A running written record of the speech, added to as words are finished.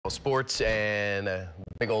Sports and a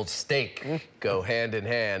big old steak go hand in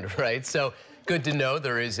hand, right? So good to know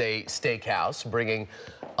there is a steakhouse bringing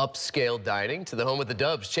upscale dining to the home of the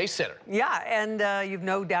Dubs, Chase Center. Yeah, and you've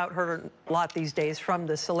no doubt heard a lot these days from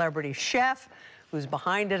the celebrity chef who's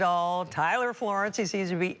behind it all, Tyler Florence. He seems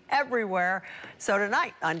to be everywhere. So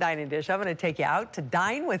tonight on Dine Dish, I'm going to take you out to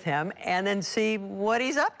dine with him and then see what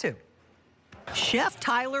he's up to. Chef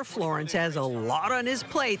Tyler Florence has a lot on his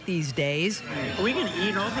plate these days. Are we going to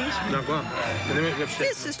eat all these? No, go on.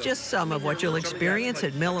 This is just some of what you'll experience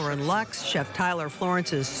at Miller & Lux, Chef Tyler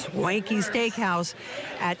Florence's swanky steakhouse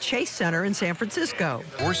at Chase Center in San Francisco.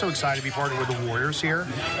 We're so excited to be partnered with the Warriors here,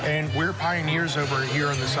 and we're pioneers over here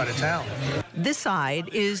on this side of town. This side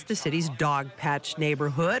is the city's Dog Patch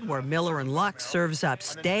neighborhood, where Miller & Lux serves up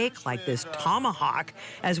steak like this tomahawk,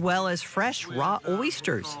 as well as fresh raw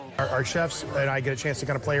oysters. Our chefs and I get a chance to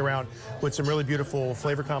kind of play around with some really beautiful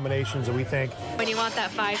flavor combinations that we think. When you want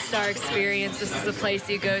that 5-star experience, this is the place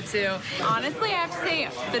you go to. Honestly, I have to say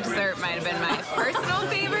the dessert might have been my personal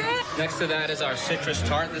favorite. Next to that is our citrus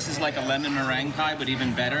tart. This is like a lemon meringue pie, but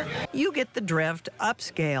even better. You get the drift,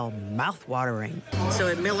 upscale, mouth-watering. So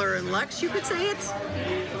at Miller & Lux, you could say it's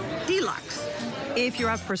deluxe. If you're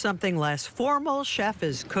up for something less formal, Chef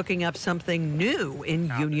is cooking up something new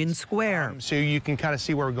in Union Square. So you can kind of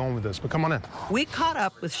see where we're going with this, but come on in. We caught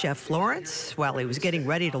up with Chef Florence while he was getting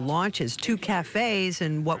ready to launch his 2 cafes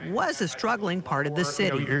in what was a struggling part of the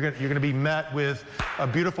city. You're going to be met with a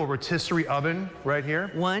beautiful rotisserie oven right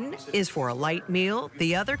here. One is for a light meal,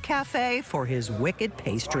 the other cafe for his wicked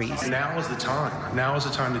pastries. Now is the time. Now is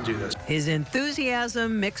the time to do this. His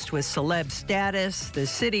enthusiasm mixed with celeb status, the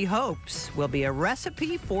city hopes will be a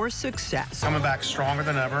recipe for success. Coming back stronger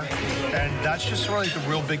than ever, and that's just really the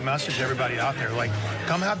real big message to everybody out there. Like,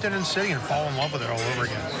 come have dinner in the city and fall in love with it all over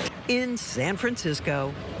again. In San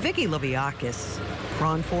Francisco, Vicki Liviakis,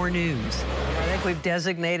 KRON 4 News. I think we've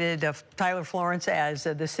designated Tyler Florence as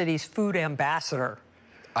the city's food ambassador.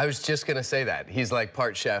 I was just going to say that. He's like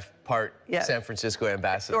part chef, part San Francisco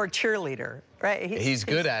ambassador. Or cheerleader, right? He's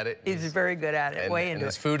good at it. He's very good at it, way into and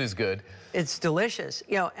his food is good. It's delicious.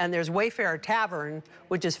 You know, and there's Wayfarer Tavern,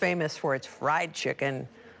 which is famous for its fried chicken.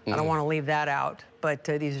 I don't want to leave that out, but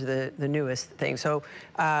these are the newest things. So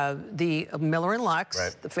the Miller &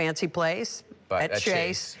 Lux, the fancy place at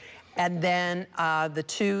Chase. And then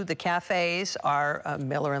the cafes are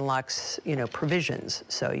Miller & Lux, provisions.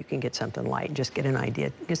 So you can get something light, just get an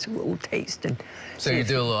idea, just a little taste. And so you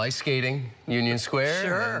do a little ice skating, Union Square.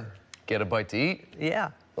 Sure. Get a bite to eat.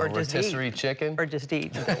 Yeah. Or just rotisserie chicken. Or just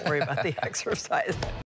eat. Don't worry about the exercise.